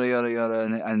person, yada, yada,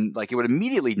 yada. And like, it would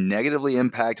immediately negatively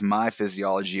impact my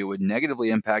physiology. It would negatively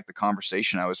impact the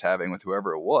conversation I was having with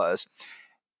whoever it was.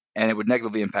 And it would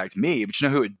negatively impact me. But you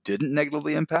know who it didn't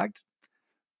negatively impact?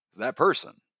 That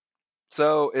person.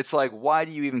 So it's like, why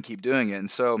do you even keep doing it? And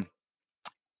so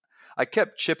I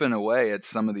kept chipping away at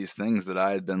some of these things that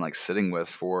I had been like sitting with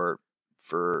for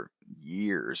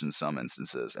years in some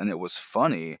instances. And it was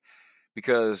funny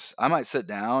because I might sit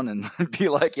down and be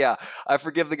like, yeah, I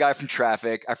forgive the guy from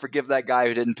traffic. I forgive that guy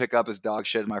who didn't pick up his dog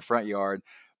shit in my front yard.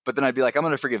 But then I'd be like, I'm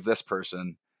going to forgive this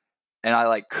person. And I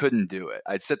like couldn't do it.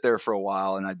 I'd sit there for a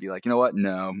while and I'd be like, you know what?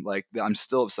 No, like I'm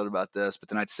still upset about this. But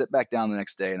then I'd sit back down the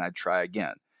next day and I'd try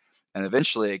again. And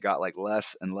eventually it got like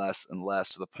less and less and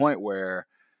less to the point where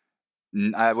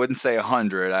I wouldn't say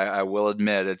 100. I will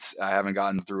admit I haven't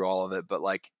gotten through all of it, but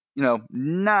like, you know,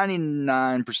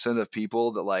 99% of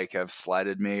people that like have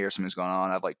slighted me or something's going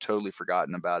on, I've like totally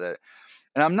forgotten about it.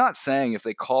 And I'm not saying if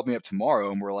they called me up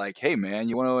tomorrow and were like, hey man,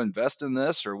 you want to invest in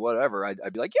this or whatever,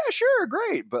 I'd be like, yeah, sure,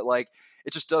 great. But like,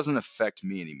 it just doesn't affect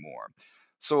me anymore.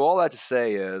 So all that to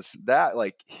say is that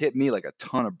like hit me like a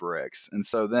ton of bricks. And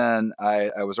so then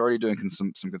I was already doing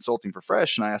some consulting for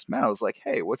Fresh, and I asked Matt, I was like,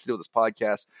 hey, what's the deal with this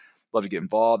podcast? Love to get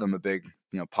involved. I'm a big,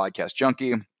 you know, podcast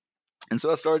junkie. And so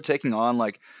I started taking on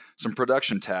like some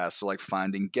production tasks, so like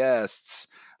finding guests,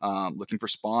 looking for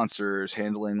sponsors,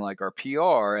 handling like our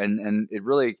PR, and it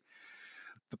really,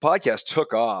 the podcast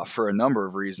took off for a number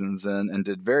of reasons and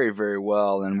did very, very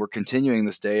well. And we're continuing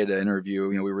this day to interview.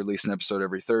 You know, we release an episode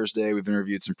every Thursday. We've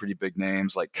interviewed some pretty big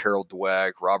names like Carol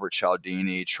Dweck, Robert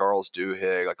Cialdini, Charles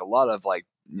Duhigg, like a lot of like,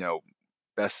 you know,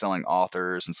 best-selling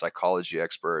authors and psychology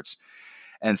experts.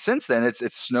 And since then, it's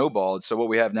snowballed. So what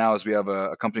we have now is we have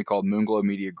a company called Moonglow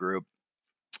Media Group,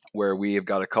 where we have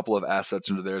got a couple of assets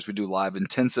under theirs. We do live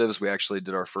intensives. We actually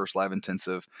did our first live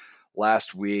intensive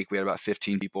last week. We had about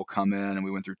 15 people come in, and we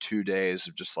went through 2 days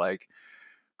of just like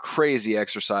crazy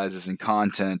exercises and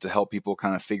content to help people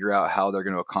kind of figure out how they're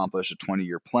going to accomplish a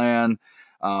 20-year plan,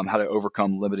 how to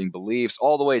overcome limiting beliefs,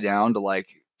 all the way down to like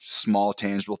small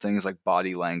tangible things like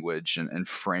body language and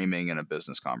framing in a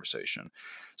business conversation.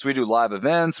 So we do live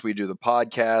events, we do the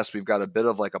podcast. We've got a bit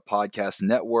of like a podcast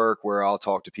network where I'll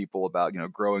talk to people about, you know,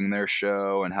 growing their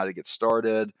show and how to get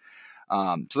started.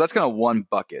 So that's kind of one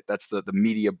bucket. That's the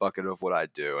media bucket of what I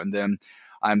do. And then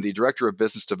I'm the director of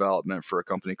business development for a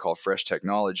company called Fresh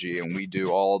Technology, and we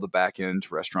do all the back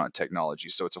end restaurant technology.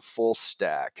 So it's a full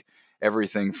stack.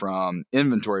 Everything from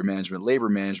inventory management, labor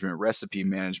management, recipe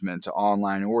management to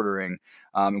online ordering.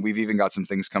 And we've even got some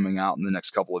things coming out in the next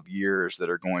couple of years that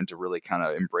are going to really kind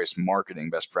of embrace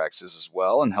marketing best practices as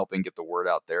well, and helping get the word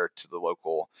out there to the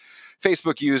local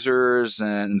Facebook users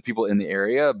and people in the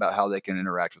area about how they can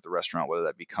interact with the restaurant, whether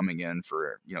that be coming in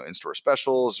for, you know, in-store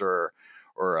specials or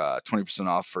 20%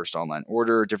 off first online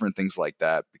order, different things like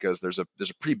that, because there's a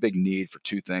pretty big need for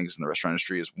two things in the restaurant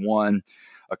industry. Is one,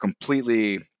 a complete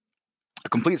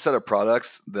set of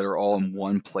products that are all in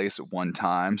one place at one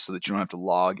time, so that you don't have to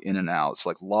log in and out. So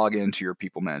like log into your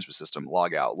people management system,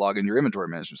 log out, log into your inventory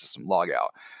management system, log out.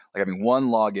 Like having one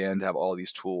login to have all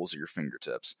these tools at your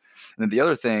fingertips. And then the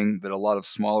other thing that a lot of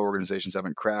smaller organizations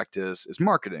haven't cracked is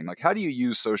marketing. Like, how do you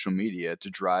use social media to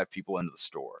drive people into the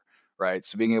store, right?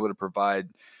 So being able to provide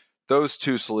those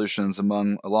two solutions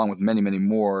along with many, many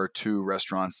more to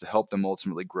restaurants to help them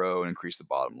ultimately grow and increase the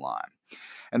bottom line.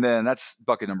 And then that's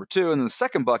bucket number two. And then the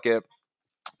second bucket,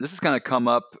 this has kind of come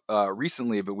up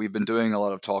recently, but we've been doing a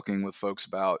lot of talking with folks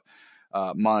about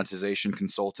monetization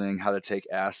consulting, how to take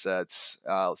assets,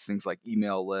 things like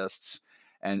email lists,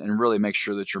 and really make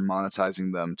sure that you're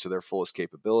monetizing them to their fullest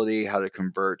capability, how to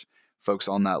convert folks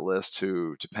on that list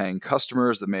to paying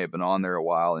customers that may have been on there a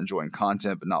while, enjoying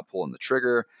content, but not pulling the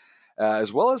trigger.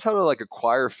 as well as how to like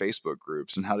acquire Facebook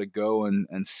groups and how to go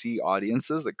and see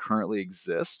audiences that currently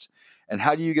exist. And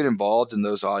how do you get involved in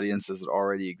those audiences that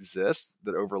already exist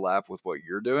that overlap with what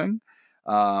you're doing,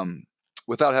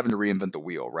 without having to reinvent the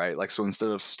wheel, right? Like, so instead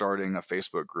of starting a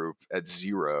Facebook group at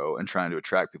 0 and trying to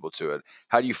attract people to it,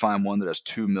 how do you find one that has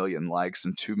 2 million likes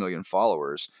and 2 million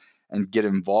followers and get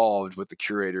involved with the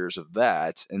curators of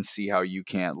that and see how you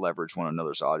can leverage one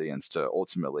another's audience to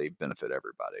ultimately benefit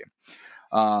everybody?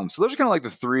 So those are kind of like the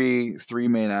three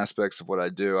main aspects of what I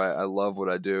do. I love what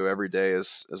I do. Every day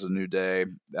is a new day.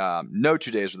 No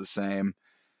 2 days are the same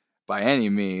by any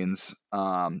means.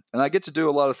 And I get to do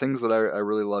a lot of things that I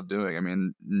really love doing. I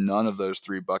mean, none of those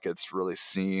 3 buckets really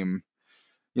seem,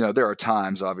 there are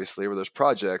times obviously where there's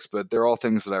projects, but they're all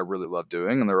things that I really love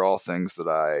doing. And they're all things that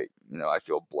I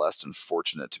feel blessed and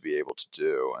fortunate to be able to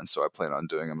do. And so I plan on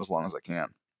doing them as long as I can.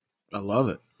 I love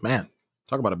it, man.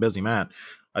 Talk about a busy man.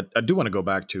 I do want to go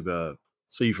back to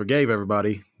so you forgave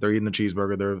everybody. They're eating the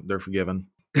cheeseburger. They're forgiven.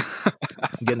 You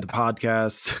get into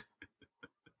podcasts.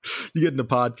 You get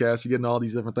into all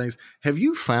these different things. Have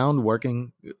you found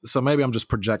working? So maybe I'm just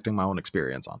projecting my own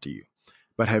experience onto you,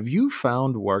 but have you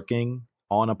found working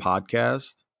on a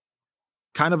podcast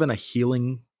kind of in a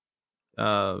healing,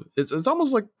 it's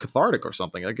almost like cathartic or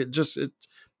something. Like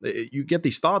you get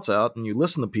these thoughts out and you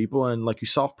listen to people and like you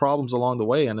solve problems along the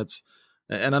way.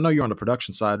 And I know you're on the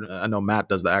production side. I know Matt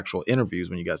does the actual interviews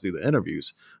when you guys do the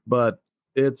interviews, but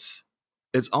it's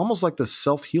almost like the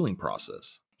self-healing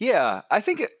process. Yeah, I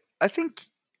think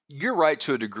you're right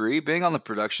to a degree. Being on the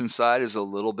production side is a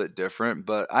little bit different,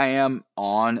 but I am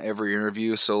on every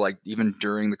interview. So like even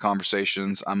during the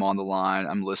conversations, I'm on the line,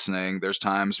 I'm listening. There's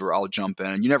times where I'll jump in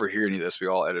and you never hear any of this. We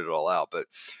all edit it all out, but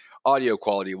audio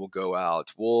quality will go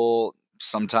out.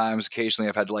 Sometimes occasionally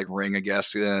I've had to like ring a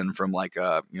guest in from like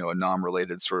a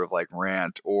non-related sort of like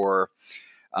rant or,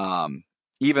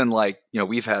 even like,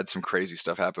 we've had some crazy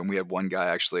stuff happen. We had one guy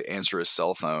actually answer his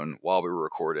cell phone while we were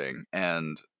recording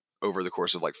and over the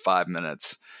course of like 5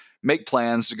 minutes, make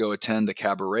plans to go attend a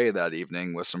cabaret that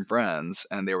evening with some friends.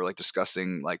 And they were like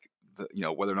discussing like,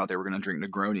 whether or not they were going to drink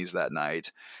Negronis that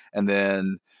night. And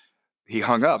then he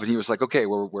hung up and he was like, okay,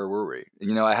 where were we?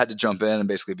 And, I had to jump in and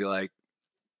basically be like,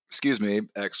 excuse me,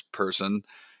 X person,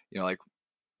 like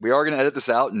we are going to edit this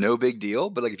out. No big deal.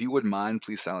 But like, if you wouldn't mind,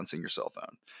 please silencing your cell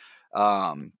phone.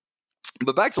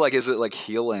 But back to like, is it like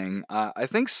healing? I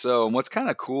think so. And what's kind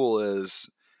of cool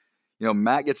is,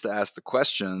 Matt gets to ask the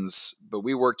questions, but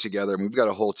we work together and we've got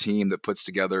a whole team that puts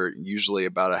together usually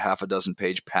about a half a dozen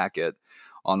page packet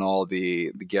on all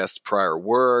the guests' prior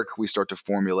work. We start to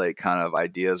formulate kind of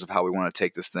ideas of how we want to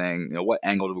take this thing, what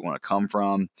angle do we want to come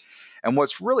from? And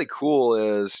what's really cool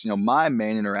is, my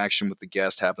main interaction with the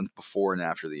guest happens before and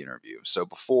after the interview. So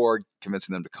before,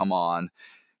 convincing them to come on,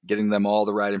 getting them all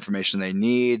the right information they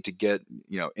need to get,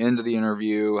 into the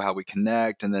interview, how we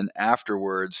connect. And then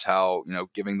afterwards, how,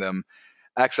 giving them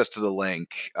access to the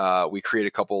link. We create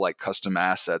a couple like custom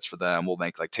assets for them. We'll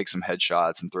take some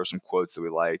headshots and throw some quotes that we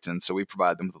liked. And so we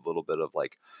provide them with a little bit of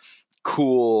like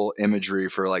cool imagery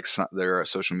for like their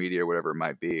social media or whatever it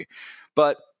might be.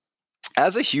 But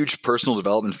as a huge personal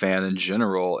development fan in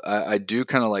general, I do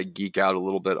kind of like geek out a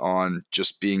little bit on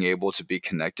just being able to be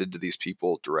connected to these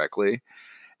people directly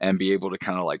and be able to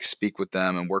kind of like speak with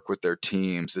them and work with their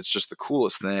teams. It's just the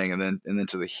coolest thing. And then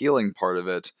to the healing part of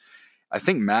it, I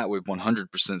think Matt would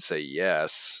 100% say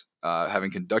yes,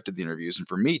 having conducted the interviews. And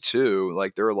for me too,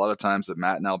 like there are a lot of times that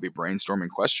Matt and I'll be brainstorming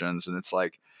questions and it's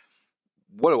like,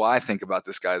 what do I think about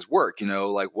this guy's work?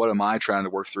 Like what am I trying to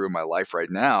work through in my life right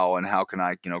now? And how can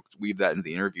I, weave that into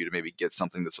the interview to maybe get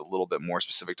something that's a little bit more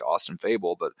specific to Austin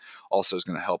Fable, but also is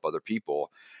going to help other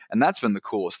people. And that's been the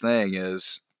coolest thing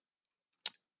is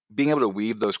being able to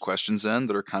weave those questions in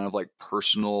that are kind of like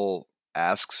personal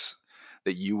asks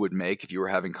that you would make if you were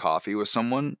having coffee with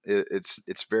someone.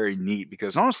 It's very neat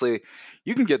because honestly,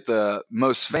 you can get the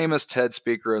most famous TED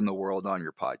speaker in the world on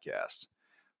your podcast.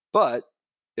 But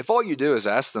if all you do is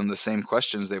ask them the same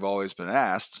questions they've always been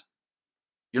asked,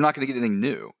 you're not going to get anything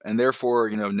new. And therefore,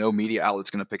 no media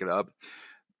outlet's going to pick it up.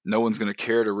 No one's going to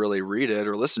care to really read it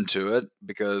or listen to it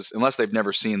because unless they've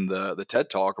never seen the TED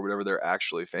Talk or whatever they're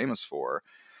actually famous for.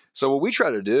 So what we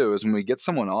try to do is when we get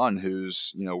someone on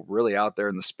who's, really out there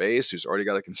in the space, who's already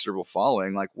got a considerable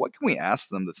following, like what can we ask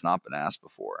them that's not been asked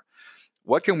before?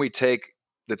 What can we take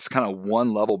that's kind of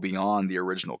one level beyond the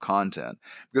original content?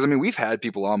 Because we've had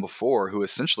people on before who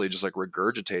essentially just like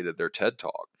regurgitated their TED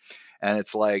Talk. And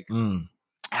it's like,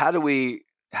 how do we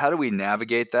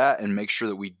navigate that and make sure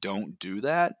that we don't do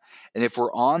that? And if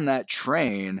we're on that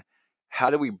train, how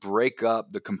do we break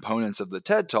up the components of the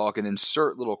TED Talk and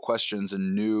insert little questions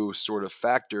and new sort of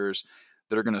factors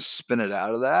that are going to spin it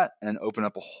out of that and open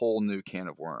up a whole new can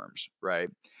of worms, right?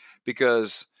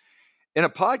 Because in a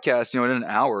podcast, in an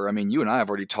hour, I mean, you and I have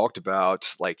already talked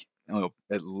about like,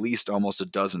 at least almost a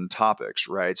dozen topics,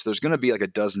 right? So there's going to be like a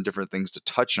dozen different things to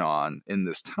touch on in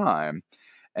this time.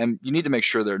 And you need to make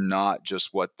sure they're not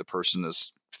just what the person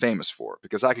is famous for,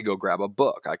 because I could go grab a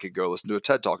book, I could go listen to a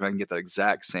TED Talk, and I can get that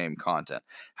exact same content.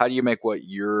 How do you make what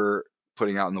you're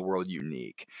putting out in the world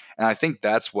unique? And I think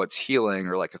that's what's healing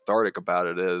or like cathartic about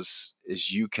it is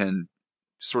you can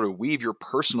sort of weave your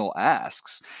personal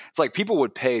asks. It's like people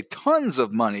would pay tons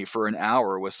of money for an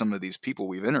hour with some of these people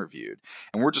we've interviewed.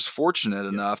 And we're just fortunate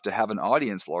enough to have an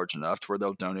audience large enough to where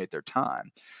they'll donate their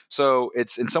time. So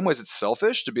it's in some ways it's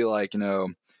selfish to be like,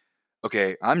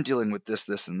 okay, I'm dealing with this,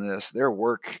 this, and this. Their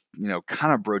work,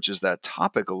 kind of broaches that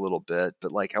topic a little bit,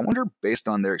 but like, I wonder based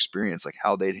on their experience, like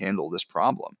how they'd handle this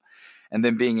problem. And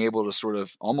then being able to sort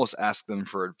of almost ask them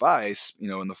for advice,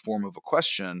 in the form of a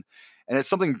question. And it's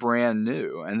something brand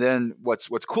new. And then what's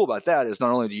cool about that is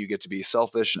not only do you get to be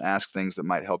selfish and ask things that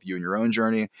might help you in your own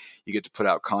journey, you get to put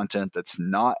out content that's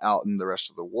not out in the rest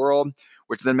of the world,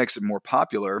 which then makes it more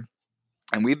popular.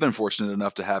 And we've been fortunate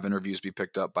enough to have interviews be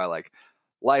picked up by like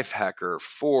Lifehacker,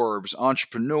 Forbes,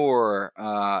 Entrepreneur,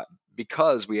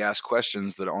 because we ask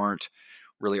questions that aren't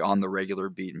really on the regular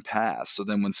beaten path. So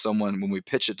then when we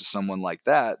pitch it to someone like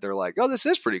that, they're like, oh, this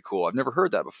is pretty cool. I've never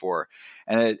heard that before.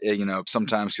 And it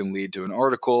sometimes can lead to an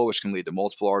article, which can lead to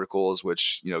multiple articles,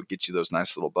 which, gets you those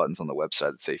nice little buttons on the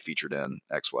website that say featured in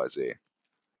XYZ.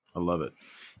 I love it.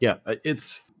 Yeah.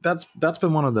 That's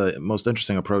been one of the most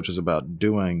interesting approaches about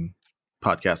doing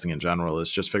podcasting in general,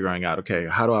 is just figuring out, okay,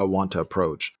 how do I want to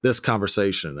approach this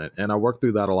conversation? And I worked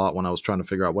through that a lot when I was trying to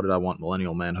figure out what did I want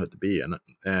millennial manhood to be.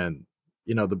 And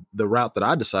the route that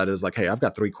I decided is like, hey, I've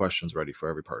got 3 questions ready for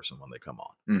every person when they come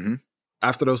on. Mm-hmm.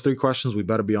 After those 3 questions, we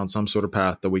better be on some sort of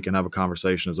path that we can have a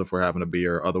conversation as if we're having a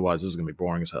beer. Otherwise, this is going to be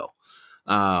boring as hell.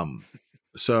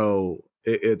 So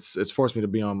it's forced me to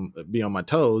be on my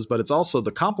toes, but it's also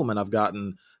the compliment I've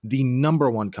gotten. The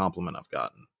number one compliment I've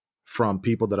gotten from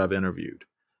people that I've interviewed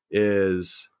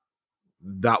is,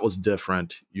 that was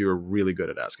different. You're really good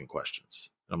at asking questions.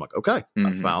 And I'm like, okay,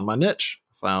 I found my niche.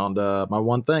 Found my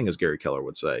one thing, as Gary Keller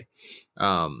would say.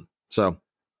 So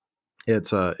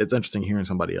it's interesting hearing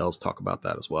somebody else talk about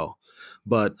that as well.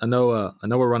 But I know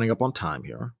we're running up on time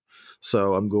here,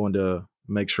 so I'm going to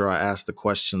make sure I ask the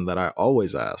question that I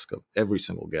always ask of every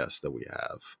single guest that we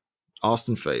have.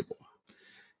 Austin Fable,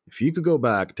 if you could go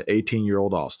back to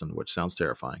 18-year-old Austin, which sounds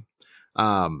terrifying,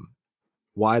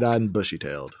 wide-eyed and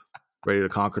bushy-tailed, ready to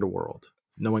conquer the world,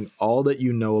 knowing all that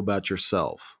you know about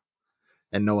yourself,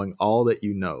 and knowing all that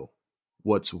you know,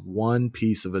 what's one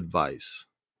piece of advice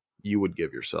you would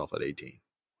give yourself at 18?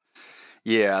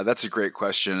 Yeah, that's a great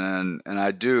question, and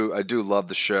I do love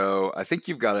the show. I think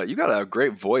you've got a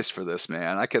great voice for this,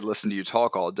 man. I could listen to you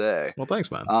talk all day. Well, thanks,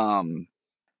 man.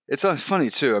 It's funny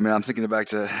too. I mean, I'm thinking back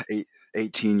to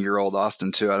 18-year-old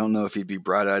Austin too. I don't know if he'd be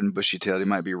bright-eyed and bushy-tailed. He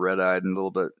might be red-eyed and a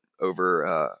little bit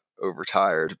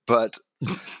overtired. But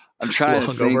I'm trying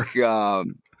to think.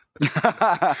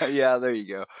 Yeah, there you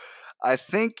go. I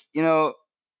think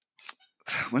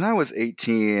when I was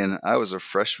 18, I was a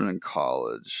freshman in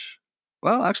college.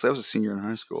 Well, actually, I was a senior in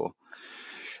high school.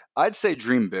 I'd say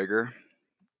dream bigger,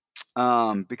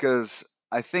 because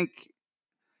I think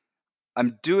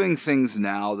I'm doing things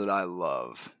now that I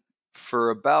love.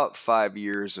 For about 5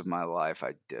 years of my life,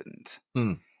 I didn't.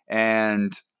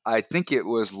 And I think it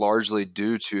was largely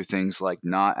due to things like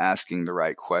not asking the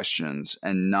right questions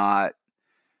and not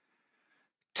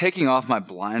taking off my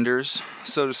blinders,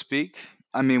 so to speak.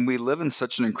 I mean, we live in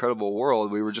such an incredible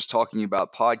world. We were just talking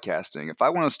about podcasting. If I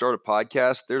want to start a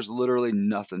podcast, there's literally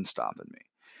nothing stopping me.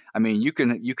 I mean, you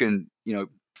can,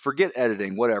 forget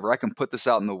editing, whatever. I can put this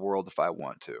out in the world if I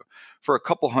want to. For a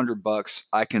couple $100,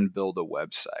 I can build a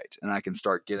website and I can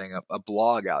start getting a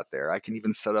blog out there. I can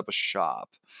even set up a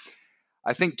shop.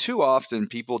 I think too often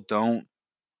people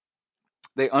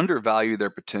they undervalue their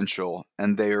potential,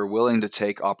 and they are willing to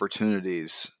take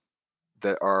opportunities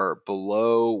that are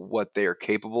below what they are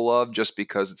capable of just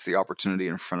because it's the opportunity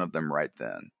in front of them right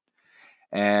then.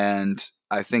 And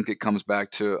I think it comes back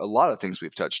to a lot of things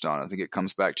we've touched on. I think it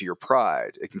comes back to your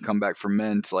pride. It can come back for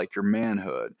men to like your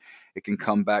manhood. It can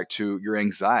come back to your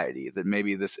anxiety that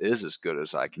maybe this is as good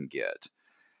as I can get.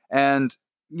 And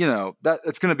that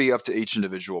it's going to be up to each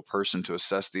individual person to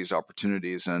assess these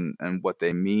opportunities and what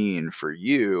they mean for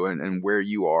you and where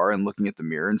you are, and looking at the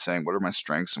mirror and saying, what are my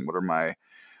strengths and what are my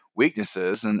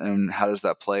weaknesses, and how does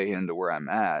that play into where I'm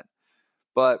at?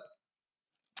 But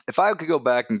If I could go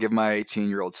back and give my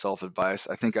 18-year-old self advice,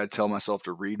 I think I'd tell myself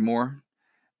to read more.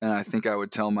 And I think I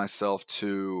would tell myself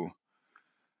to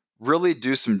really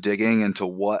do some digging into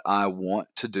what I want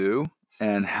to do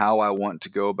and how I want to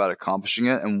go about accomplishing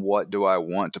it and what do I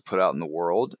want to put out in the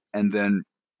world, and then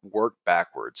work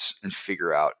backwards and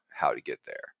figure out how to get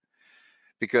there.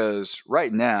 Because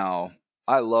right now,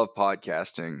 I love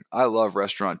podcasting. I love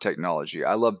restaurant technology.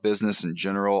 I love business in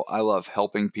general. I love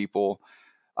helping people.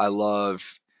 I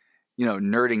love,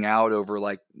 nerding out over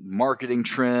like marketing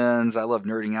trends. I love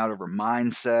nerding out over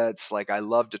mindsets. Like I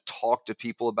love to talk to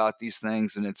people about these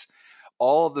things. And it's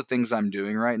all of the things I'm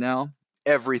doing right now.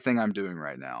 Everything I'm doing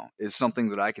right now is something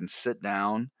that I can sit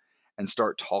down and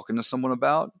start talking to someone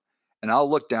about. And I'll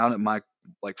look down at my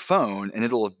phone and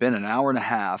it'll have been an hour and a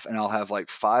half and I'll have like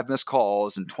 5 missed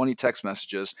calls and 20 text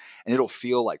messages and it'll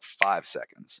feel like 5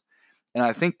 seconds. And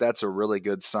I think that's a really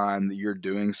good sign that you're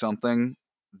doing something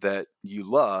that you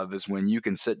love, is when you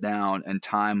can sit down and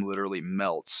time literally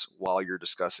melts while you're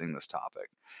discussing this topic.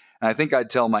 And I think I'd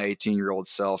tell my 18-year-old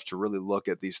self to really look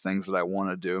at these things that I want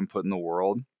to do and put in the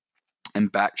world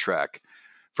and backtrack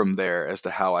from there as to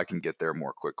how I can get there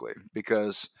more quickly.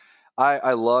 Because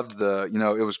I loved it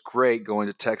was great going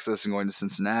to Texas and going to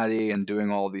Cincinnati and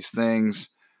doing all these things.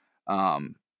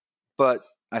 But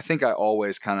I think I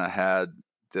always kind of had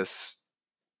this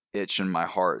itch in my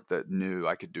heart that knew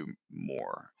I could do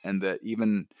more, and that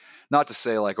even not to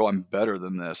say like, oh, I'm better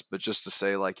than this, but just to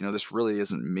say like, this really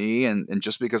isn't me. And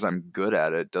just because I'm good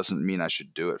at it doesn't mean I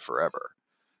should do it forever,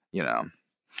 And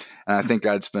I think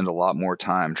I'd spend a lot more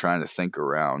time trying to think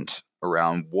around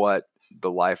what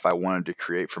the life I wanted to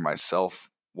create for myself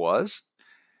was,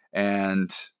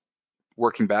 and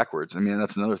working backwards. I mean,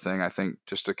 that's another thing I think,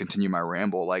 just to continue my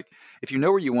ramble, like if you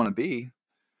know where you want to be,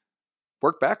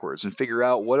 work backwards and figure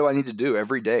out, what do I need to do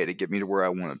every day to get me to where I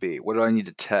want to be? What do I need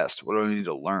to test? What do I need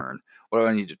to learn? What do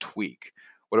I need to tweak?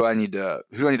 Who do I need to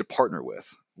partner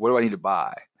with? What do I need to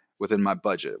buy within my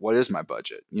budget? What is my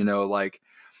budget? I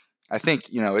think,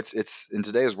 it's in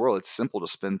today's world, it's simple to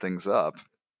spin things up,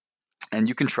 and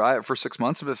you can try it for 6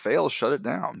 months. If it fails, shut it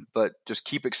down, but just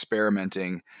keep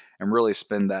experimenting and really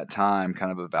spend that time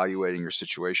kind of evaluating your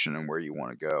situation and where you want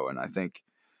to go. And I think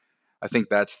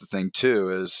that's the thing too,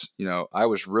 is, I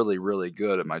was really, really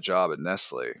good at my job at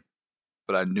Nestle,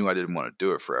 but I knew I didn't want to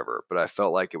do it forever. But I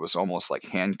felt like it was almost like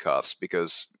handcuffs,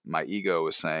 because my ego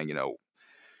was saying,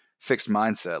 fixed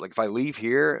mindset. Like if I leave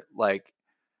here, like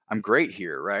I'm great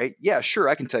here, right? Yeah, sure.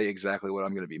 I can tell you exactly what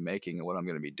I'm going to be making and what I'm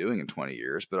going to be doing in 20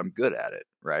 years, but I'm good at it,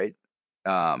 right?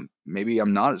 Maybe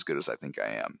I'm not as good as I think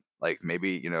I am. Like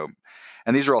maybe,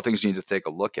 and these are all things you need to take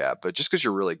a look at, but just because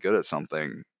you're really good at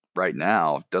something right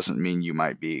now doesn't mean you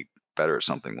might be better at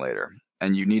something later.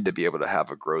 And you need to be able to have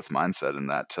a growth mindset in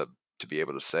that to be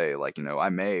able to say like, I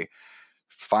may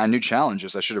find new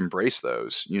challenges. I should embrace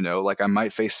those, like I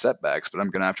might face setbacks, but I'm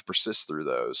going to have to persist through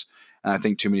those. And I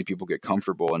think too many people get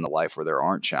comfortable in a life where there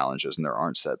aren't challenges and there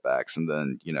aren't setbacks. And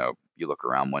then, you look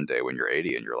around one day when you're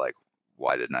 80 and you're like,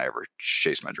 why didn't I ever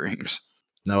chase my dreams?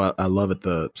 No, I love it.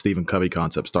 The Stephen Covey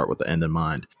concept, start with the end in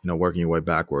mind, working your way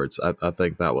backwards. I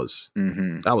think that was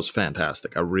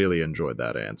fantastic. I really enjoyed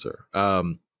that answer. As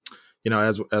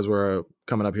we're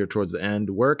coming up here towards the end,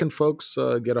 where can folks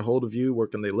get a hold of you? Where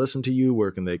can they listen to you?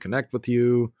 Where can they connect with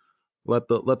you? Let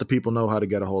the people know how to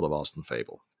get a hold of Austin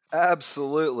Fable.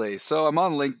 Absolutely. So I'm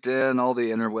on LinkedIn, all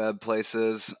the interweb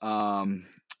places.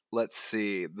 Let's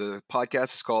see. The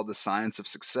podcast is called The Science of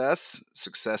Success,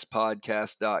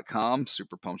 successpodcast.com.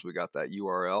 Super pumped we got that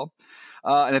URL.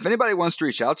 And if anybody wants to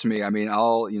reach out to me, I mean,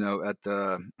 I'll, at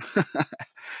the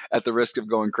at the risk of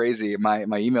going crazy, my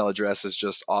email address is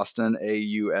just Austin,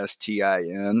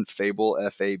 AUSTIN, Fable,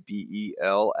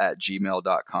 FABEL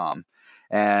 @gmail.com.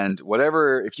 And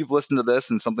whatever, if you've listened to this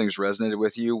and something's resonated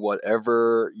with you,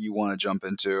 whatever you want to jump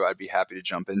into, I'd be happy to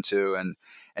jump into. And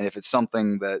if it's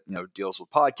something that, deals with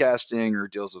podcasting or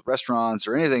deals with restaurants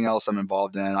or anything else I'm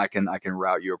involved in, I can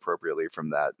route you appropriately from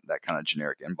that kind of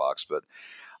generic inbox. But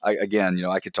I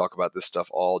could talk about this stuff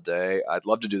all day. I'd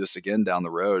love to do this again down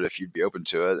the road if you'd be open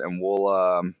to it, and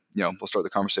we'll start the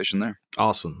conversation there.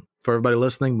 Awesome. For everybody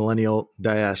listening,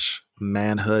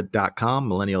 millennial-manhood.com,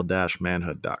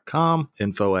 millennial-manhood.com,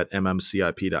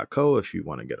 info@mmcip.co if you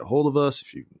want to get a hold of us,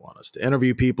 if you want us to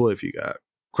interview people, if you got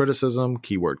criticism,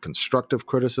 keyword constructive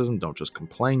criticism, don't just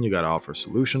complain, you got to offer a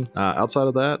solution. Outside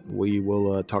of that, we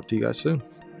will talk to you guys soon.